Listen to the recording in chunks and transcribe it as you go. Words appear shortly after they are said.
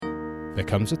There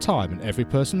comes a time in every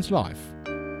person's life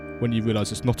when you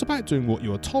realise it's not about doing what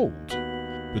you are told,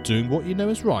 but doing what you know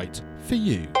is right for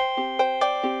you.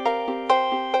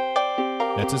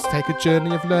 Let us take a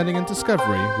journey of learning and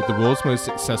discovery with the world's most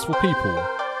successful people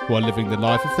who are living the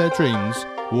life of their dreams,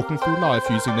 walking through life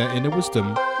using their inner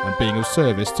wisdom and being of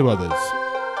service to others.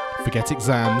 Forget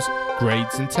exams,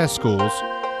 grades and test scores.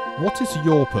 What is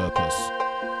your purpose?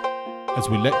 As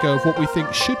we let go of what we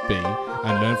think should be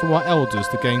and learn from our elders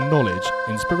to gain knowledge,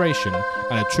 inspiration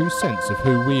and a true sense of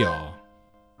who we are.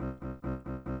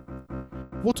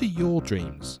 What are your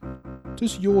dreams?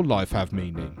 Does your life have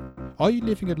meaning? Are you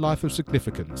living a life of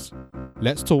significance?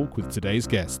 Let's talk with today's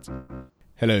guest.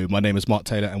 Hello, my name is Mark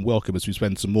Taylor and welcome as we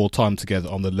spend some more time together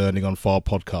on the Learning on Fire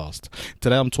podcast.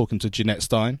 Today I'm talking to Jeanette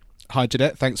Stein. Hi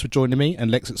Jeanette, thanks for joining me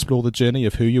and let's explore the journey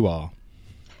of who you are.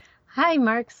 Hi,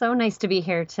 Mark. So nice to be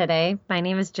here today. My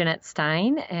name is Jeanette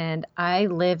Stein, and I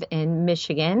live in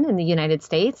Michigan in the United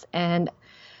States. And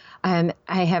I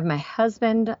have my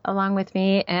husband along with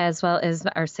me, as well as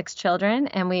our 6 children.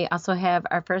 And we also have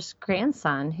our first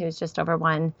grandson, who's just over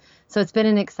 1. So it's been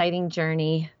an exciting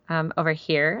journey over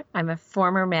here. I'm a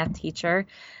former math teacher,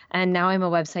 and now I'm a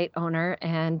website owner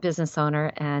and business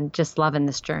owner, and just loving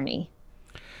this journey.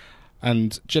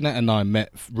 And Jeanette and I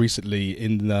met recently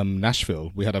in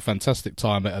Nashville. We had a fantastic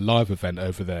time at a live event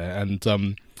over there.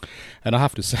 And I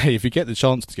have to say, if you get the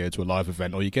chance to go to a live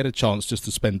event or you get a chance just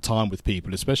to spend time with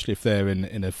people, especially if they're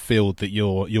in a field that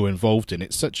you're involved in,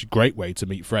 it's such a great way to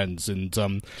meet friends and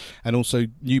also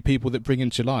new people that bring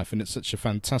into your life. And it's such a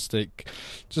fantastic,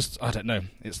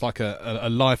 it's like a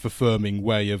life-affirming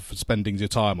way of spending your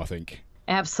time, I think.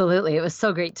 Absolutely. It was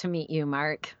so great to meet you,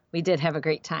 Mark. We did have a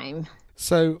great time.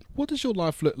 So what does your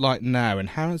life look like now and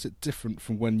how is it different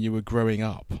from when you were growing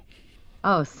up?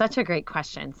 Oh, such a great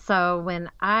question. So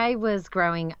when I was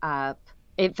growing up,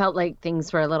 it felt like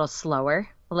things were a little slower,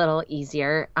 a little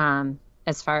easier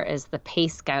as far as the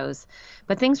pace goes.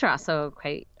 But things were also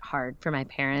quite hard for my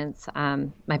parents.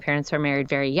 My parents were married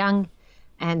very young.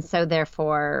 And so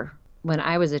therefore, when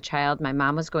I was a child, my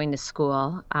mom was going to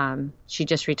school. She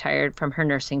just retired from her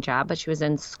nursing job, but she was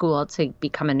in school to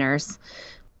become a nurse.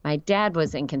 My dad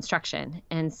was in construction.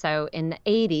 And so in the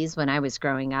 80s, when I was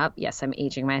growing up, yes, I'm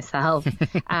aging myself,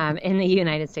 in the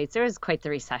United States, there was quite the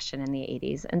recession in the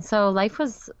 80s. And so life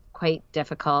was quite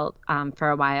difficult for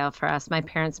a while for us. My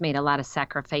parents made a lot of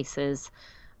sacrifices,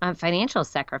 financial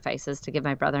sacrifices to give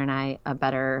my brother and I a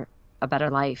better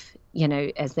life,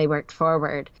 as they worked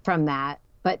forward from that.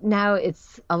 But now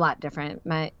it's a lot different.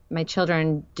 My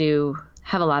children do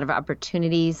have a lot of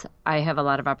opportunities. I have a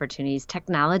lot of opportunities.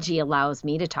 Technology allows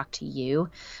me to talk to you.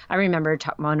 I remember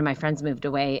one of my friends moved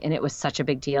away and it was such a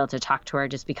big deal to talk to her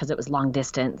just because it was long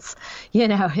distance,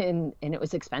 and it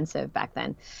was expensive back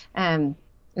then. And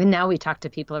now we talk to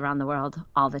people around the world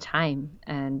all the time.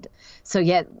 And so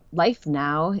yet life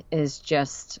now is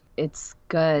just, it's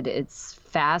good. It's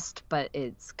fast, but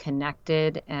it's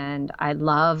connected. And I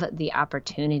love the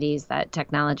opportunities that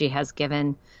technology has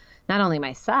given not only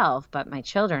myself, but my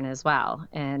children as well.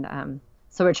 And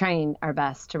so we're trying our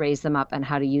best to raise them up on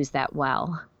how to use that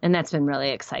well. And that's been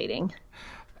really exciting.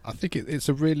 I think it's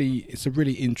a really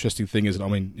interesting thing, isn't it? I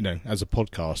mean, as a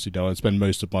podcast, I spend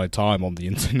most of my time on the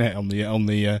internet, on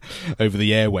the over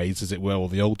the airways, as it were, or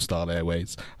the old style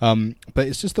airways. But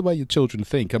it's just the way your children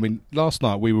think. I mean, last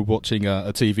night we were watching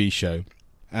a TV show.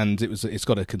 And it's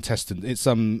got a contestant. It's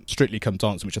Strictly Come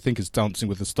Dancing, which I think is Dancing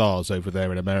with the Stars over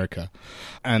there in America.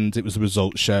 And it was a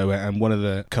results show, and one of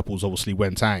the couples obviously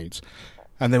went out.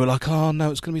 And they were like, oh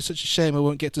no, it's going to be such a shame I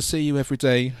won't get to see you every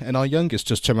day. And our youngest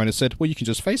just turned around and said, well, you can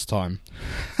just FaceTime.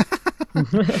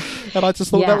 And I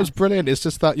just thought that was brilliant. It's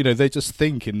just that, they just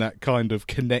think in that kind of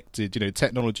connected,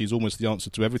 technology is almost the answer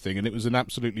to everything. And it was an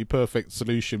absolutely perfect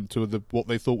solution to what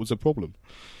they thought was a problem.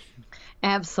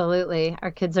 Absolutely.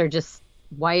 Our kids are just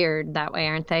wired that way,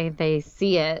 aren't they? They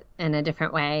see it in a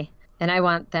different way. And I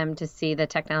want them to see the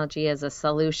technology as a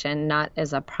solution, not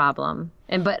as a problem.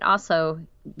 But also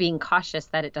being cautious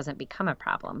that it doesn't become a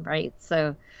problem, right?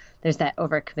 So there's that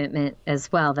overcommitment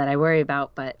as well that I worry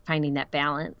about, but finding that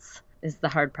balance is the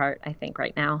hard part, I think,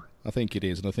 right now. I think it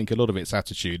is, and I think a lot of it's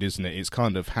attitude, isn't it? It's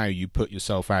kind of how you put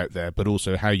yourself out there, but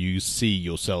also how you see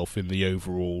yourself in the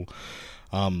overall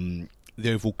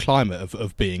the overall climate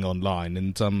of being online.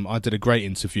 And I did a great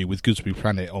interview with Gooseberry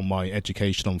Planet on my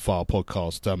Education on Fire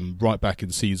podcast right back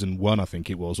in season 1, I think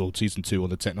it was, or season 2 on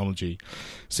the technology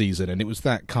season. And it was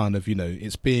that kind of,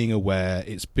 it's being aware,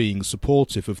 it's being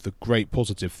supportive of the great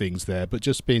positive things there, but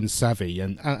just being savvy,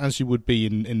 and as you would be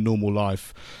in normal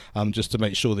life, just to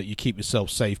make sure that you keep yourself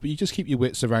safe, but you just keep your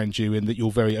wits around you, and that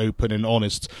you're very open and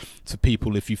honest to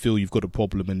people if you feel you've got a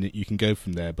problem, and that you can go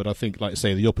from there. But I think, like I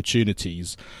say, the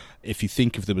opportunities, if you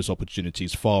think of them as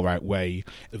opportunities, far outweigh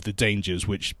of the dangers,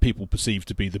 which people perceive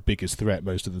to be the biggest threat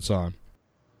most of the time.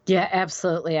 Yeah,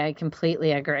 absolutely. I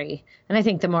completely agree. And I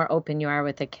think the more open you are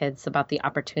with the kids about the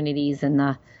opportunities and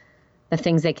the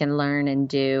things they can learn and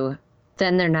do,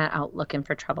 then they're not out looking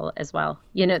for trouble as well.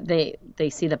 They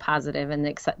see the positive, and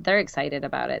they're excited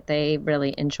about it. They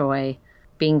really enjoy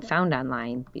being found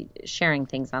online, sharing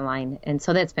things online. And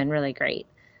so that's been really great.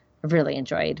 I've really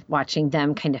enjoyed watching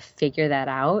them kind of figure that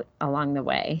out along the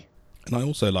way. And I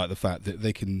also like the fact that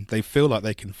they feel like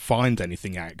they can find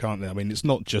anything out, can't they? I mean, it's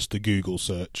not just a Google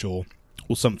search or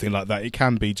something like that. It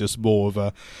can be just more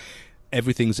of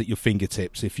everything's at your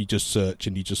fingertips if you just search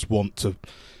and you just want to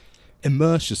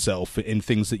immerse yourself in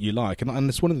things that you like. And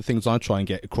it's one of the things I try and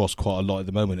get across quite a lot at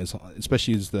the moment, is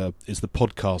especially as the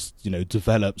podcast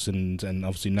develops, and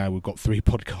obviously now we've got 3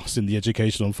 podcasts in the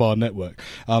Education on Fire network,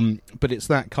 but it's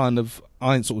that kind of,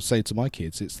 I sort of say to my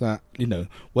kids, it's that,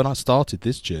 when I started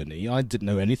this journey, I didn't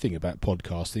know anything about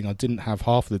podcasting. I didn't have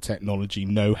half of the technology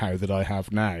know-how that I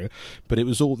have now, but it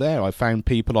was all there. I found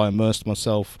people, I immersed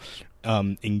myself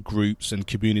in groups and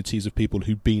communities of people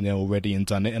who'd been there already and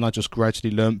done it, and I just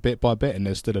gradually learned bit by bit, and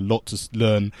there's still a lot to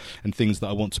learn and things that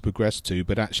I want to progress to,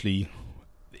 but actually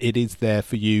it is there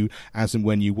for you as and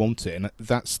when you want it. And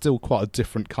that's still quite a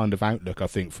different kind of outlook, I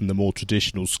think, from the more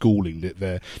traditional schooling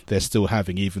that they're still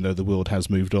having, even though the world has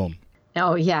moved on.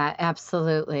 Oh yeah,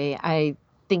 absolutely. I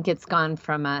think it's gone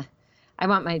from I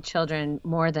want my children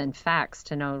more than facts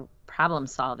to know problem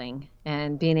solving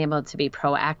and being able to be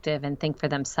proactive and think for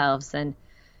themselves, and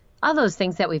all those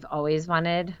things that we've always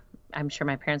wanted. I'm sure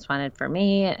my parents wanted for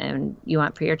me, and you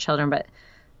want for your children, but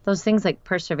those things like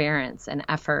perseverance and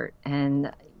effort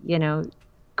and,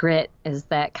 grit is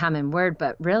that common word,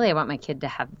 but really I want my kid to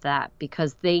have that,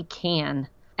 because they can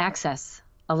access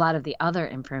a lot of the other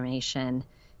information.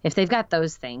 If they've got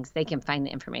those things, they can find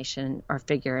the information or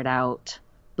figure it out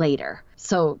later.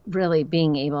 So really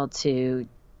being able to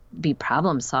be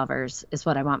problem solvers is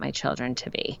what I want my children to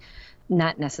be,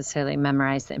 not necessarily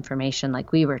memorize the information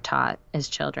like we were taught as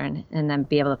children and then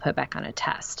be able to put it back on a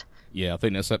test. Yeah, I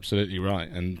think that's absolutely right.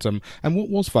 And what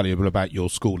was valuable about your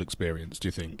school experience, do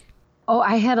you think? Oh,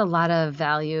 I had a lot of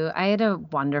value. I had a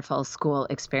wonderful school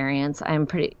experience.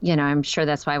 I'm sure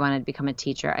that's why I wanted to become a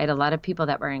teacher. I had a lot of people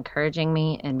that were encouraging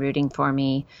me and rooting for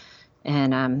me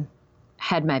and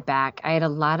had my back. I had a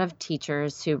lot of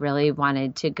teachers who really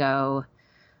wanted to go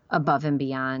above and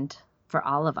beyond for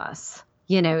all of us,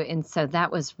 and so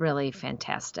that was really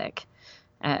fantastic.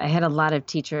 I had a lot of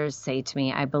teachers say to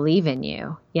me, I believe in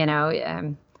you.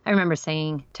 I remember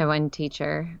saying to one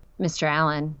teacher, Mr.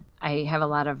 Allen, I have a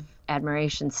lot of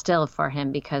admiration still for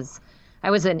him, because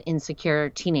I was an insecure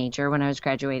teenager when I was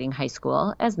graduating high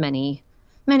school, as many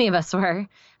of us were,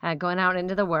 going out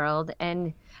into the world.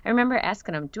 And I remember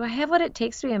asking him, do I have what it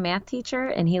takes to be a math teacher?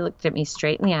 And he looked at me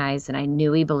straight in the eyes, and I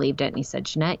knew he believed it. And he said,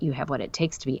 Jeanette, you have what it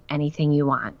takes to be anything you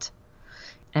want.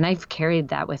 And I've carried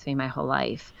that with me my whole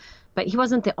life. But he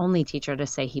wasn't the only teacher to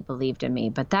say he believed in me.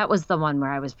 But that was the one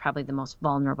where I was probably the most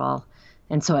vulnerable.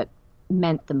 And so it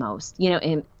meant the most,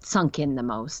 it sunk in the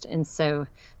most. And so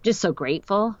just so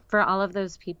grateful for all of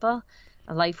those people.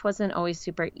 Life wasn't always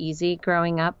super easy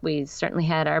growing up. We certainly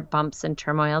had our bumps and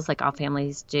turmoils like all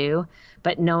families do.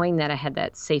 But knowing that I had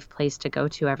that safe place to go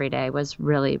to every day was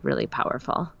really, really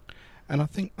powerful. And I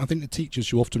think the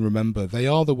teachers you often remember, they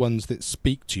are the ones that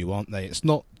speak to you, aren't they? It's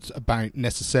not about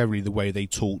necessarily the way they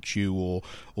taught you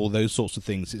or those sorts of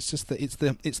things. It's just that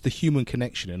it's the human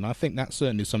connection, and I think that's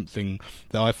certainly something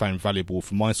that I found valuable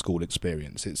from my school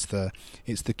experience. It's the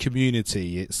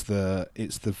community, it's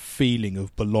the feeling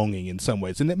of belonging in some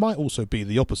ways, and it might also be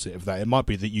the opposite of that. It might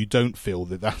be that you don't feel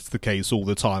that that's the case all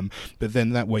the time, but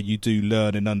then that way you do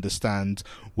learn and understand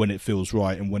when it feels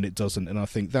right and when it doesn't. And I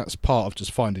think that's part of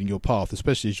just finding your path,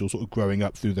 especially as you're sort of growing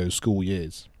up through those school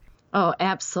years. Oh,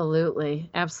 absolutely.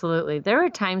 Absolutely. There were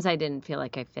times I didn't feel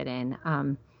like I fit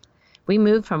in. We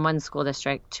moved from one school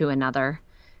district to another.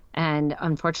 And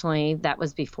unfortunately, that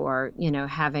was before,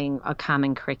 having a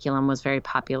common curriculum was very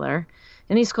popular.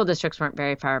 And these school districts weren't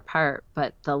very far apart,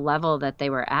 but the level that they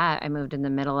were at, I moved in the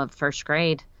middle of first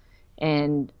grade.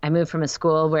 And I moved from a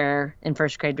school where in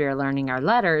first grade we were learning our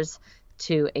letters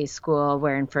to a school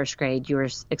where in first grade you were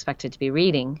expected to be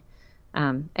reading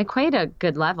at quite a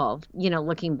good level,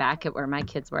 looking back at where my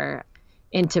kids were.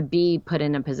 And to be put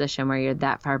in a position where you're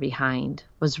that far behind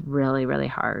was really, really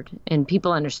hard. And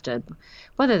people understood,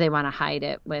 whether they want to hide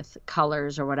it with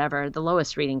colors or whatever, the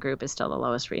lowest reading group is still the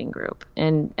lowest reading group.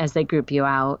 And as they group you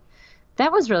out,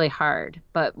 that was really hard.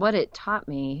 But what it taught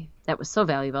me that was so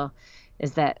valuable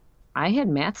is that I had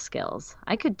math skills.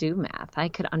 I could do math. I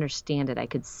could understand it. I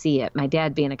could see it. My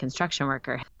dad being a construction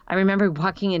worker, I remember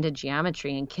walking into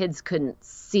geometry and kids couldn't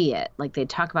see it. Like they'd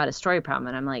talk about a story problem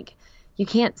and I'm like, you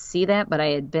can't see that, but I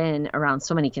had been around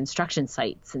so many construction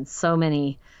sites and so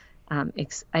many,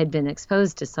 I'd been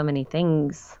exposed to so many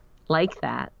things like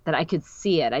that I could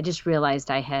see it. I just realized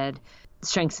I had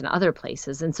strengths in other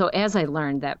places. And so as I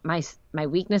learned that my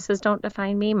weaknesses don't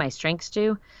define me, my strengths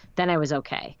do, then I was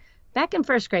okay. Back in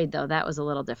first grade, though, that was a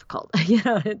little difficult.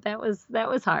 That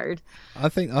was hard. I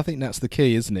think that's the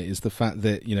key, isn't it? Is the fact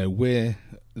that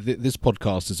this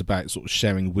podcast is about sort of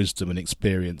sharing wisdom and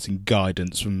experience and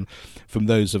guidance from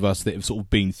those of us that have sort of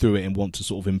been through it and want to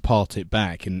sort of impart it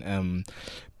back. And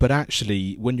but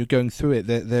actually, when you're going through it,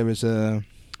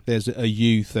 there's a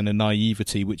youth and a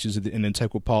naivety which is an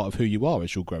integral part of who you are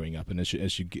as you're growing up and as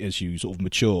you sort of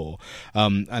mature.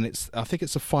 And I think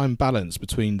it's a fine balance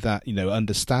between that,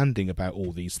 understanding about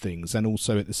all these things and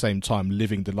also at the same time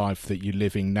living the life that you're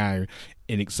living now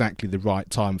in exactly the right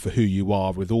time for who you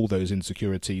are, with all those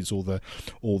insecurities, all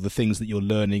the things that you're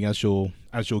learning as you're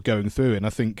going through. And I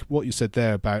think what you said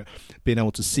there about being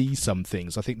able to see some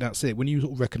things, I think that's it. When you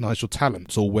sort of recognise your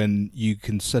talents, or when you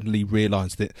can suddenly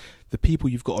realise that the people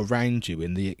you've got around you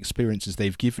and the experiences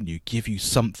they've given you give you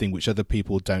something which other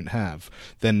people don't have,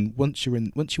 then once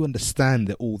you understand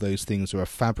that all those things are a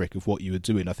fabric of what you are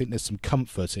doing, I think there's some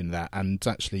comfort in that, and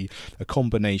actually a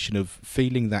combination of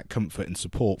feeling that comfort and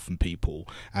support from people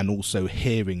and also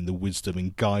hearing the wisdom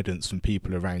and guidance from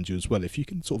people around you as well. If you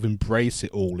can sort of embrace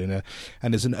it all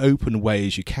and as an open way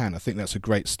as you can, I think that's a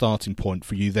great starting point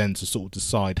for you then to sort of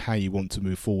decide how you want to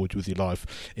move forward with your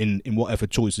life in whatever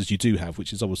choices you do have,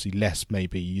 which is obviously less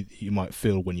maybe you might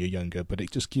feel when you're younger, but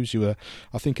it just gives you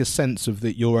I think a sense of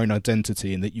that your own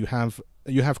identity and that you have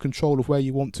control of where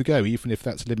you want to go, even if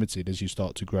that's limited as you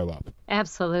start to grow up.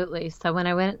 Absolutely. So when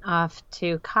I went off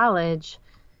to college,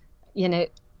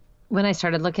 when I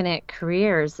started looking at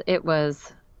careers, it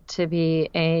was to be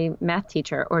a math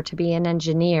teacher or to be an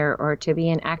engineer or to be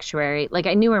an actuary. Like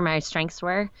I knew where my strengths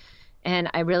were, and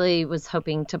I really was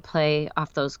hoping to play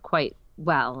off those quite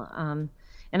well.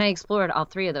 And I explored all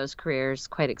three of those careers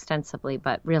quite extensively,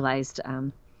 but realized,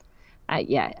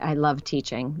 I love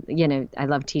teaching. I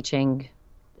love teaching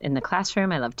in the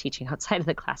classroom. I love teaching outside of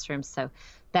the classroom. So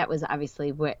that was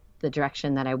obviously the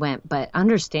direction that I went. But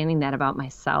understanding that about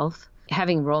myself,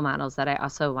 having role models that I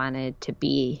also wanted to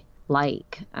be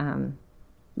like,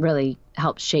 really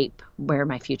helped shape where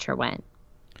my future went.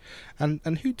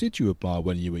 And who did you admire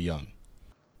when you were young?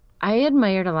 I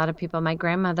admired a lot of people. My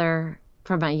grandmother,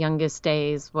 from my youngest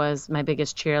days, was my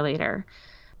biggest cheerleader.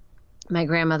 My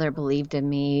grandmother believed in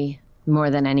me more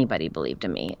than anybody believed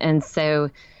in me. And so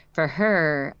for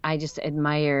her, I just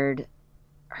admired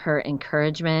her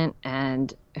encouragement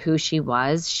and who she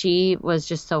was. She was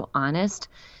just so honest,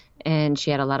 and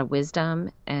she had a lot of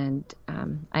wisdom. And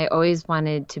I always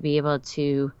wanted to be able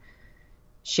to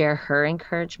share her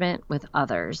encouragement with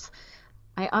others.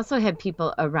 I also had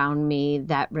people around me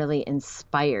that really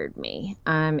inspired me.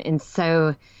 And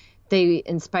so they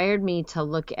inspired me to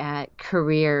look at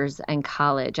careers and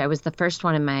college. I was the first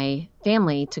one in my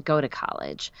family to go to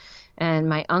college. And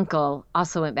my uncle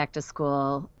also went back to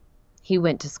school. He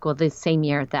went to school the same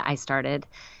year that I started.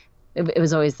 It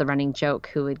was always the running joke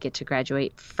who would get to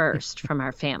graduate first from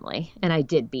our family. And I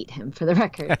did beat him, for the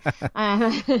record.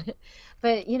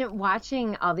 But,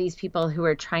 watching all these people who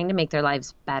are trying to make their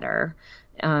lives better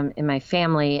in my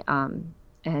family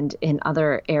and in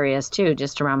other areas too,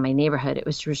 just around my neighborhood, it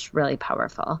was just really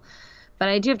powerful. But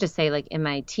I do have to say, like in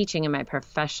my teaching and my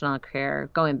professional career,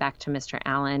 going back to Mr.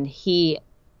 Allen, he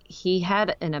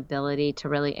had an ability to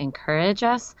really encourage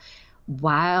us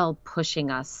while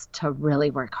pushing us to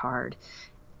really work hard.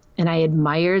 And I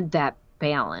admired that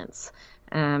balance.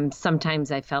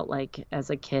 Sometimes I felt like as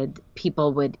a kid,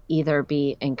 people would either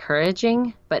be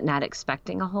encouraging but not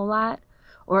expecting a whole lot,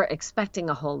 or expecting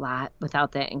a whole lot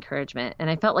without that encouragement. And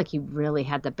I felt like he really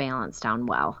had the balance down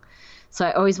well. So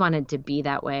I always wanted to be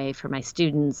that way for my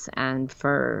students and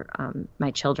for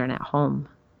my children at home.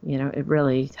 It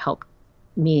really helped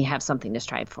me have something to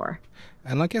strive for.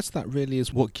 And I guess that really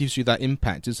is what gives you that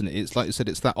impact, isn't it? It's like you said,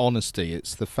 it's that honesty.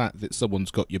 It's the fact that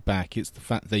someone's got your back. It's the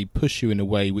fact they push you in a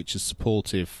way which is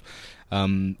supportive.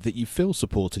 that you feel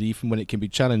supported even when it can be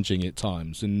challenging at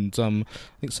times. And I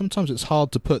think sometimes it's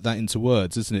hard to put that into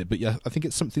words, isn't it? But yeah, I think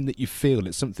it's something that you feel,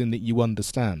 it's something that you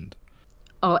understand.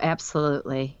 Oh,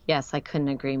 absolutely. Yes, I couldn't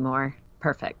agree more.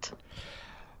 Perfect.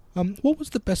 What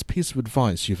was the best piece of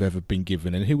advice you've ever been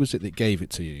given, and who was it that gave it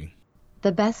to you?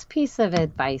 The best piece of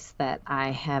advice that I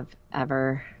have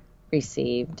ever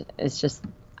received is just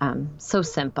so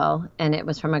simple. And it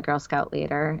was from a Girl Scout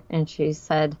leader. And she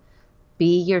said,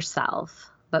 be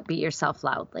yourself, but be yourself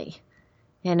loudly.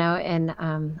 And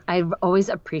I've always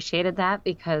appreciated that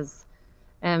because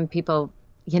people,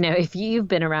 if you've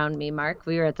been around me, Mark,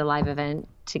 we were at the live event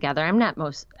together. I'm not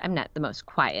the most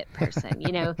quiet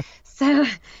person, so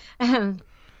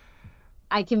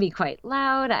I can be quite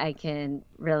loud. I can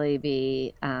really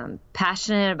be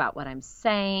passionate about what I'm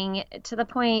saying to the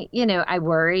point, I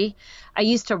worry. I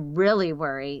used to really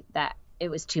worry that it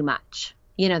was too much,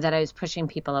 that I was pushing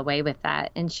people away with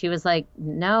that. And she was like,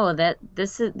 no,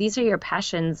 these are your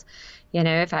passions.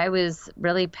 If I was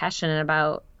really passionate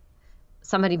about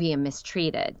somebody being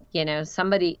mistreated,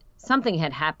 something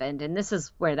had happened. And this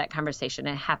is where that conversation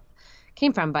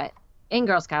came from. But in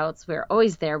Girl Scouts, we were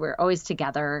always there. We were always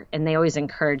together. And they always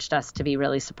encouraged us to be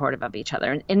really supportive of each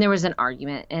other. And there was an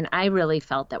argument. And I really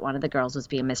felt that one of the girls was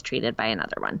being mistreated by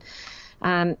another one.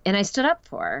 And I stood up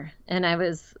for her. And I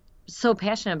was so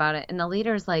passionate about it. And the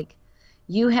leader's like,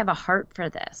 you have a heart for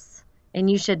this. And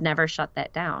you should never shut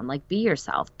that down. Like, be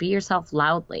yourself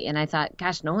loudly. And I thought,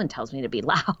 gosh, no one tells me to be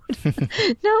loud.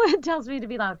 No one tells me to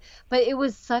be loud. But it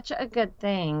was such a good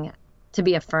thing to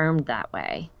be affirmed that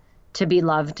way, to be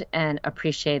loved and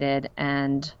appreciated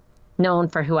and known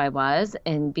for who I was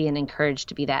and being encouraged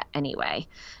to be that anyway.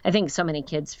 I think so many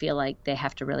kids feel like they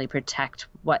have to really protect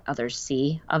what others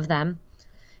see of them.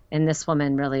 And this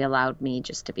woman really allowed me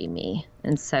just to be me.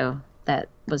 And so that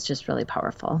was just really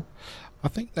powerful. I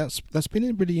think that's been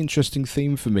a really interesting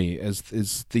theme for me as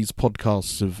these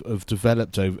podcasts have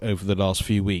developed over the last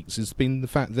few weeks. It's been the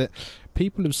fact that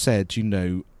people have said,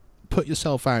 put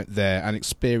yourself out there and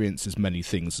experience as many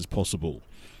things as possible.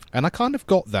 And I kind of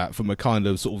got that from a kind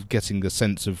of sort of getting the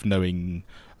sense of knowing,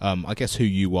 I guess, who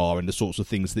you are and the sorts of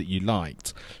things that you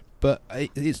liked. But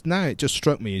it just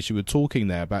struck me as you were talking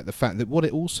there about the fact that what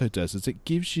it also does is it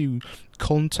gives you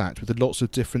contact with lots of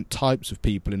different types of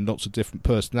people and lots of different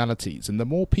personalities. And the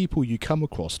more people you come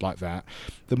across like that,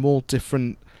 the more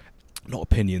different, not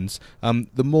opinions,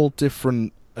 the more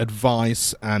different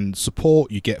advice and support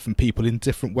you get from people in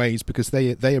different ways because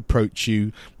they approach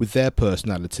you with their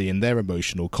personality and their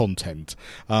emotional content,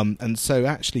 and so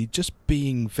actually just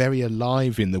being very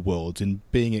alive in the world and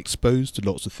being exposed to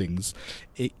lots of things,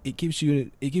 it gives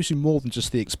you more than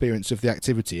just the experience of the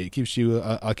activity. It gives you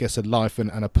I guess a life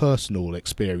and a personal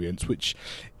experience, which,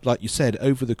 like you said,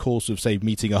 over the course of, say,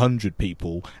 meeting 100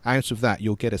 people, out of that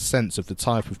you'll get a sense of the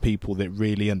type of people that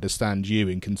really understand you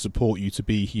and can support you to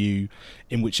be you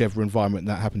in whichever environment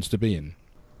that happens to be in.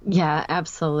 Yeah,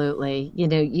 absolutely.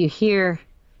 You hear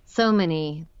so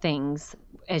many things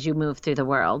as you move through the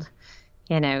world,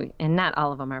 and not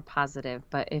all of them are positive,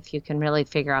 but if you can really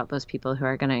figure out those people who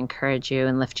are going to encourage you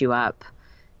and lift you up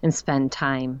and spend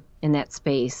time in that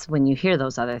space when you hear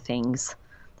those other things,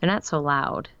 they're not so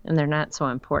loud and they're not so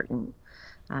important,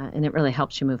 and it really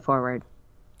helps you move forward.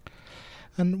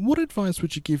 And what advice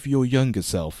would you give your younger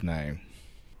self now?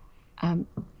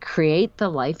 Create the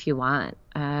life you want.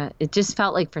 It just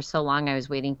felt like for so long I was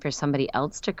waiting for somebody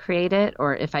else to create it,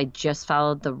 or if I just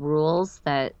followed the rules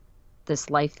that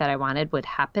this life that I wanted would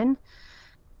happen.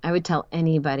 I would tell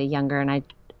anybody younger,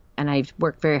 and I've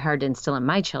worked very hard to instill in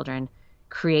my children,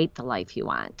 create the life you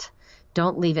want.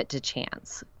 Don't leave it to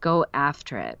chance. Go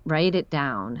after it. Write it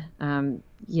down.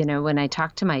 When I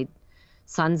talk to my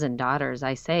sons and daughters,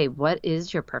 I say, what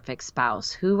is your perfect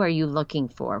spouse? Who are you looking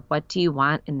for? What do you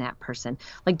want in that person?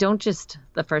 Like, don't just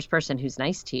the first person who's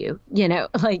nice to you.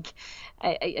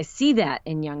 I see that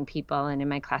in young people and in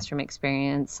my classroom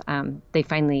experience. They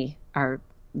finally are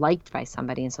liked by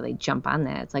somebody, and so they jump on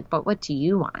that. It's like, but what do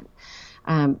you want?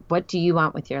 What do you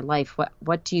want with your life?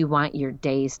 What do you want your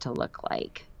days to look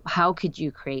like? How could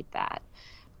you create that?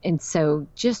 And so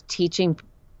just teaching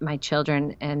my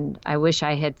children, and I wish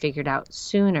I had figured out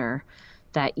sooner,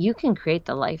 that you can create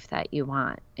the life that you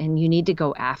want, and you need to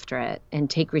go after it and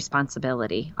take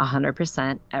responsibility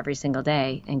 100% every single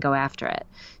day and go after it.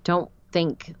 Don't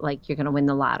think like you're going to win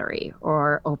the lottery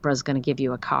or Oprah's going to give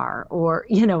you a car or,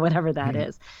 whatever that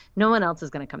is. No one else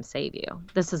is going to come save you.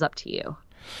 This is up to you.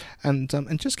 And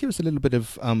just give us a little bit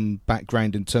of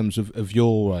background in terms of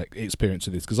your experience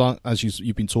of this, because as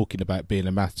you've been talking about being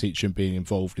a math teacher and being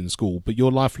involved in school, but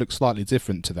your life looks slightly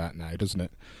different to that now, doesn't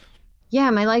it? Yeah,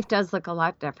 my life does look a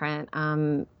lot different.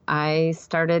 I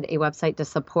started a website to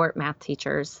support math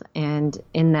teachers, and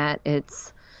in that,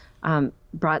 it's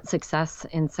brought success.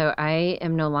 And so I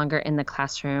am no longer in the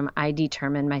classroom. I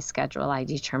determine my schedule. I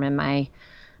determine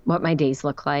what my days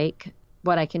look like,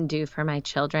 what I can do for my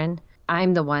children.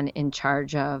 I'm the one in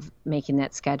charge of making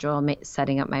that schedule,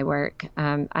 setting up my work.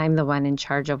 I'm the one in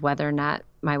charge of whether or not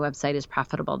my website is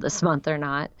profitable this month or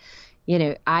not.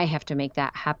 I have to make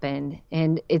that happen.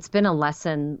 And it's been a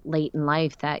lesson late in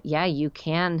life that, yeah, you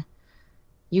can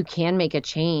make a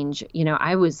change.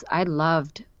 I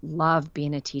loved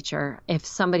being a teacher. If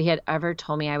somebody had ever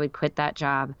told me I would quit that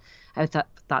job, I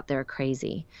thought they were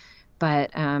crazy.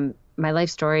 But my life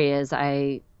story is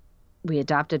we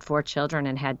adopted 4 children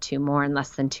and had 2 more in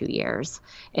less than 2 years.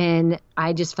 And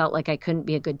I just felt like I couldn't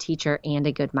be a good teacher and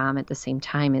a good mom at the same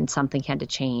time, and something had to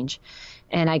change.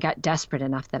 And I got desperate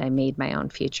enough that I made my own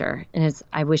future. And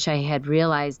I wish I had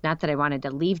realized, not that I wanted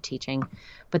to leave teaching,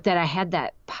 but that I had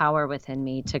that power within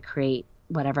me to create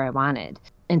whatever I wanted.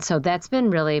 And so that's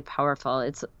been really powerful.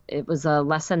 It was a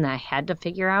lesson that I had to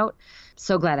figure out.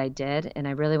 So glad I did. And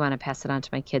I really want to pass it on to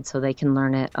my kids so they can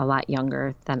learn it a lot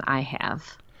younger than I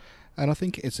have. And I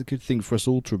think it's a good thing for us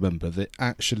all to remember that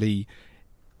actually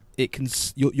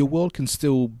your world can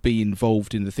still be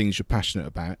involved in the things you're passionate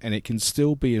about, and it can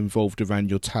still be involved around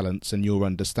your talents and your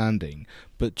understanding,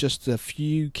 but just a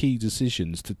few key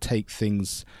decisions to take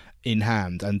things in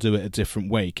hand and do it a different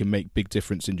way can make big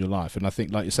difference in your life. And I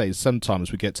think, like you say,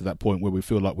 sometimes we get to that point where we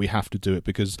feel like we have to do it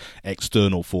because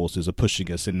external forces are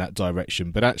pushing us in that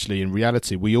direction, but actually in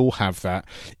reality we all have that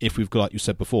if we've got, like you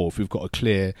said before, if we've got a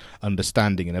clear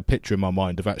understanding and a picture in our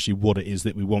mind of actually what it is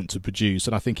that we want to produce.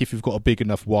 And I think if you've got a big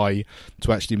enough why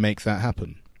to actually make that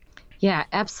happen. Yeah,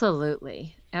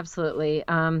 absolutely. I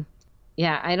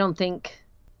don't think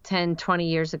 10, 20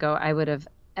 years ago I would have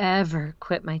ever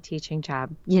quit my teaching job.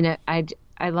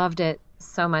 I loved it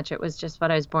so much. It was just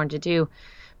what I was born to do.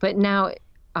 But now,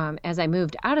 as I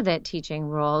moved out of that teaching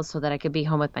role so that I could be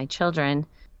home with my children,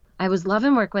 I was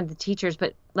loving working with the teachers,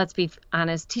 but let's be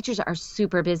honest, teachers are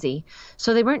super busy.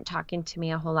 So they weren't talking to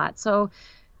me a whole lot. So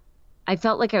I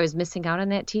felt like I was missing out on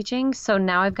that teaching. So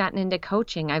now I've gotten into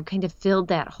coaching. I've kind of filled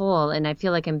that hole, and I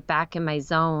feel like I'm back in my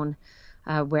zone,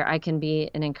 where I can be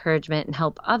an encouragement and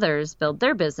help others build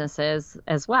their businesses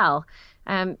as well.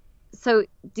 So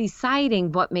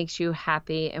deciding what makes you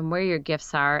happy and where your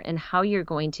gifts are and how you're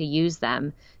going to use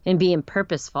them and being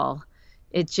purposeful,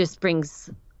 it just brings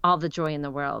all the joy in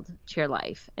the world to your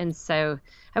life. And so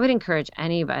I would encourage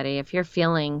anybody, if you're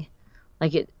feeling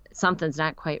like something's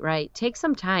not quite right, take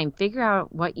some time, figure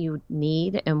out what you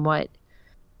need and what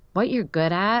you're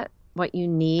good at, what you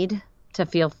need to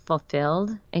feel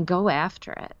fulfilled, and go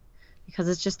after it, because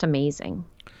it's just amazing.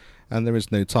 And there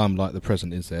is no time like the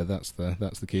present, is there? That's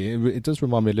the key. It does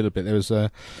remind me a little bit. There was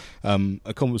a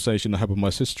conversation I had with my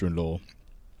sister-in-law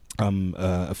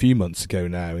a few months ago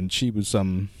now, and she was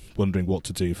wondering what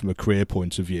to do from a career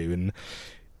point of view,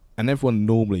 and everyone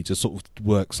normally just sort of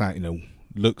works out,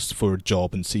 looks for a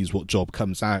job and sees what job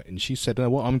comes out. And she said,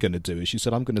 what I'm going to do is, she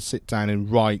said, I'm going to sit down and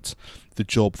write the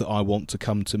job that I want to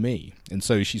come to me. And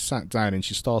so she sat down and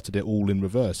she started it all in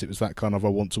reverse. It was that kind of, I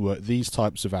want to work these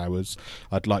types of hours,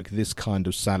 I'd like this kind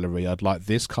of salary, I'd like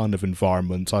this kind of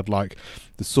environment, I'd like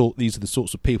these are the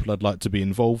sorts of people I'd like to be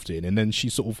involved in. And then she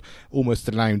sort of almost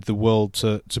allowed the world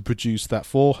to produce that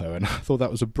for her. And I thought that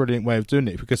was a brilliant way of doing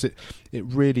it, because it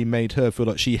really made her feel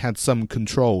like she had some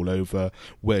control over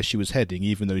where she was heading,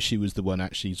 even though she was the one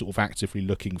actually sort of actively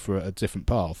looking for a different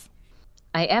path.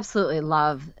 I absolutely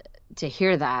love to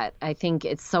hear that. I think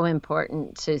it's so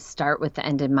important to start with the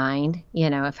end in mind.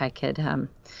 If I could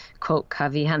quote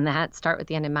Covey on that, start with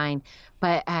the end in mind.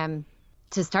 But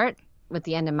to start with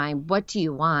the end in mind, what do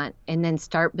you want? And then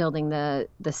start building the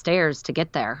stairs to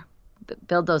get there.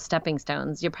 Build those stepping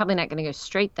stones. You're probably not going to go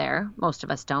straight there. Most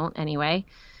of us don't anyway.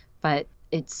 But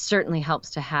it certainly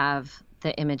helps to have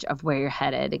the image of where you're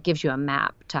headed. It gives you a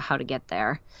map to how to get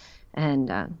there.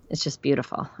 And it's just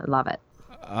beautiful. I love it.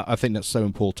 I think that's so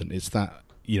important, is that,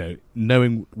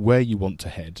 knowing where you want to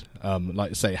head, like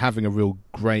I say, having a real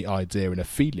great idea and a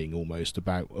feeling almost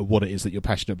about what it is that you're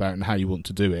passionate about and how you want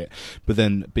to do it, but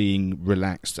then being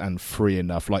relaxed and free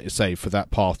enough, like you say, for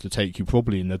that path to take you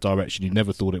probably in the direction you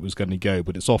never thought it was going to go.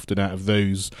 But it's often out of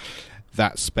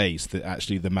that space that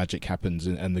actually the magic happens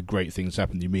and the great things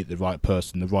happen. You meet the right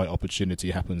person, the right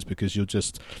opportunity happens, because you're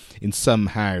just in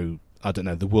somehow, I don't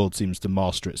know, the world seems to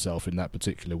master itself in that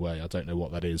particular way. I don't know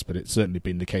what that is, but it's certainly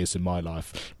been the case in my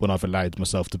life. When I've allowed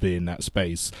myself to be in that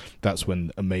space, that's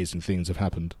when amazing things have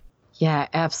happened. Yeah,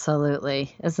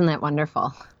 absolutely. Isn't that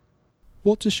wonderful?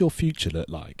 What does your future look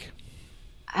like?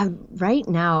 Right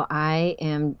now, I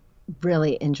am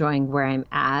really enjoying where I'm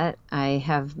at. I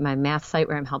have my math site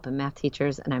where I'm helping math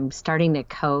teachers, and I'm starting to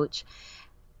coach.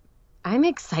 I'm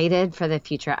excited for the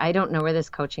future. I don't know where this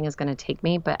coaching is going to take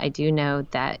me, but I do know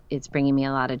that it's bringing me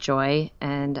a lot of joy,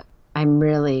 and I'm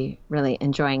really, really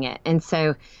enjoying it. And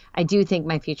so I do think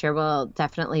my future will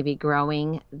definitely be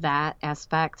growing that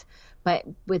aspect, but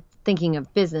with thinking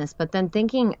of business, but then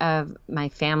thinking of my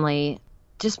family,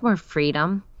 just more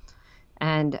freedom.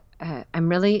 And I'm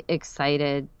really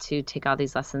excited to take all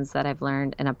these lessons that I've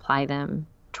learned and apply them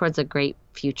towards a great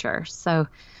future. So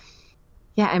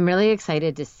yeah, I'm really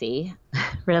excited to see.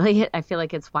 Really, I feel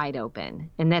like it's wide open,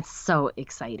 and that's so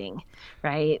exciting,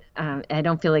 right? I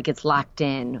don't feel like it's locked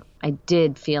in. I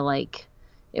did feel like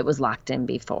it was locked in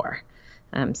before.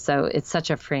 So it's such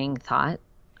a freeing thought,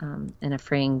 and a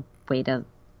freeing way to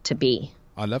be.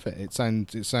 I love it. It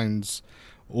sounds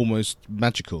almost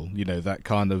magical, that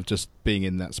kind of just being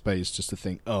in that space, just to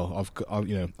think, oh,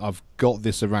 I've got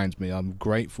this around me. I'm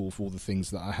grateful for all the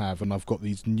things that I have, and I've got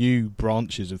these new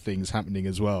branches of things happening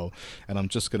as well. And I'm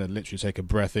just going to literally take a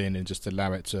breath in and just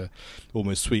allow it to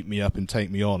almost sweep me up and take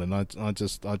me on. And I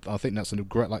think that's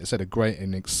great, like I said, a great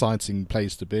and exciting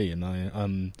place to be. And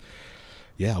I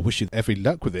wish you every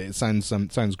luck with it. It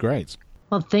sounds great.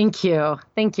 Well, thank you.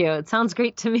 Thank you. It sounds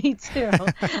great to me too.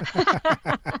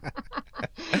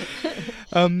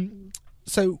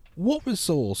 So what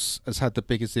resource has had the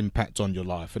biggest impact on your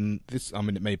life? And this,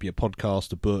 it may be a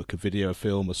podcast, a book, a video, a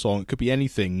film, a song. It could be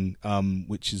anything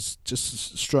which has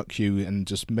just struck you and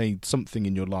just made something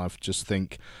in your life just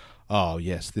think, oh,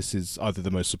 yes, this is either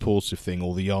the most supportive thing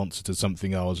or the answer to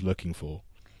something I was looking for.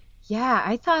 Yeah,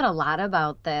 I thought a lot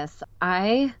about this.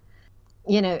 The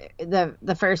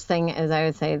first thing is, I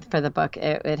would say for the book,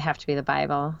 it would have to be the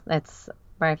Bible. That's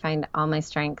where I find all my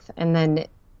strength. And then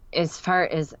as far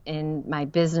as in my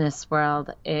business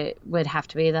world, it would have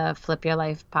to be the Flip Your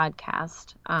Life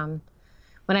podcast.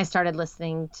 When I started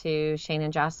listening to Shane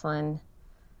and Jocelyn,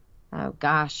 oh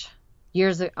gosh,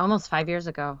 almost 5 years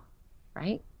ago,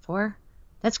 right? 4?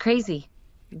 That's crazy.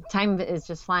 Time is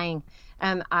just flying.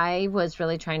 I was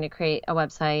really trying to create a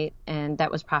website, and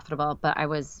that was profitable, but I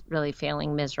was really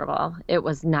failing miserable. It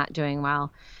was not doing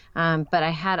well. But I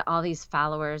had all these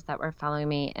followers that were following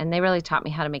me, and they really taught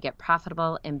me how to make it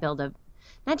profitable and build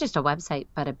not just a website,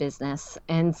 but a business.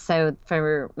 And so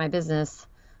for my business,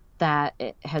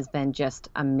 it has been just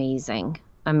amazing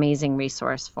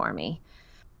resource for me.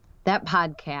 That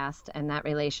podcast and that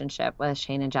relationship with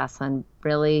Shane and Jocelyn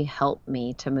really helped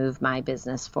me to move my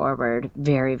business forward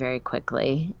very, very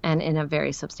quickly and in a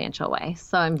very substantial way.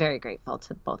 So I'm very grateful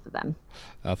to both of them.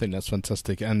 I think that's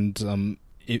fantastic. And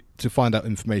to find out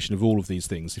information of all of these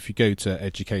things, if you go to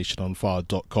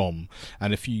educationonfire.com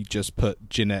and if you just put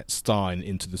Jeanette Stein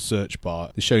into the search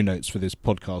bar, the show notes for this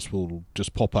podcast will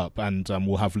just pop up, and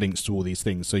we'll have links to all these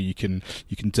things, so you can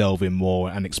delve in more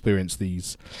and experience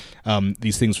these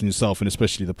things for yourself, and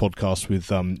especially the podcast with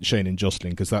Shane and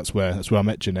Jocelyn, because that's where I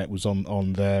met Jeanette, was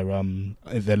on their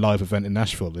live event in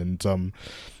Nashville,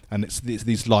 and it's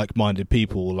these like-minded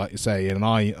people, like you say, and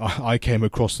I came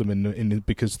across them in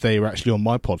because they were actually on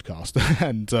my podcast,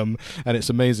 and it's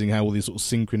amazing how all these sort of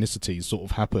synchronicities sort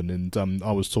of happen. And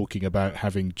I was talking about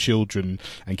having children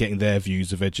and getting their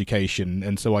views of education,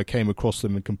 and so I came across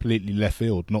them in completely left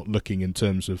field, not looking in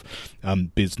terms of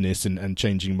business and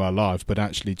changing my life, but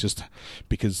actually just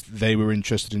because they were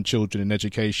interested in children and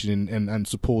education and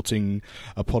supporting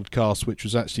a podcast which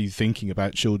was actually thinking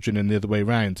about children and the other way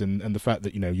around, and the fact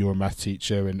that you're a math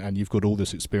teacher and you've got all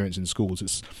this experience in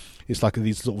schools. It's like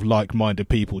these sort of like-minded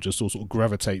people just all sort of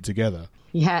gravitate together.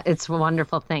 Yeah, it's a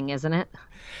wonderful thing, isn't it?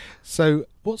 So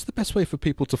what's the best way for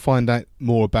people to find out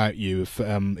more about you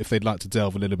if they'd like to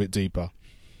delve a little bit deeper?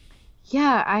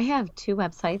 Yeah, I have 2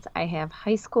 websites. I have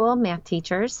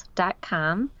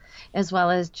highschoolmathteachers.com as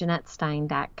well as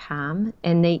JeanetteStein.com.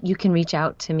 And you can reach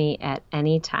out to me at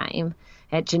any time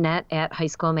at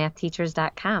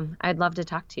Jeanette@highschoolmathteachers.com. I'd love to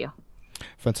talk to you.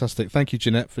 Fantastic. Thank you,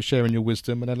 Jeanette, for sharing your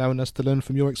wisdom and allowing us to learn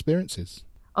from your experiences.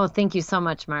 Oh, thank you so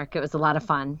much, Mark. It was a lot of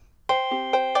fun.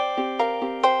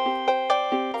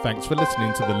 Thanks for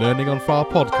listening to the Learning on Fire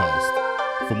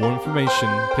podcast. For more information,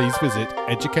 please visit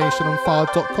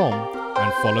educationonfire.com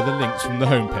and follow the links from the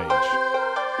homepage.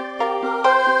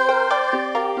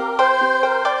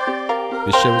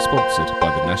 This show is sponsored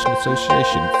by the National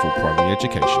Association for Primary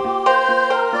Education.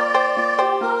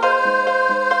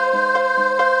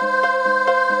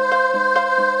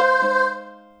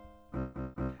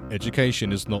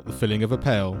 Education is not the filling of a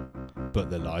pail, but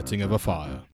the lighting of a fire.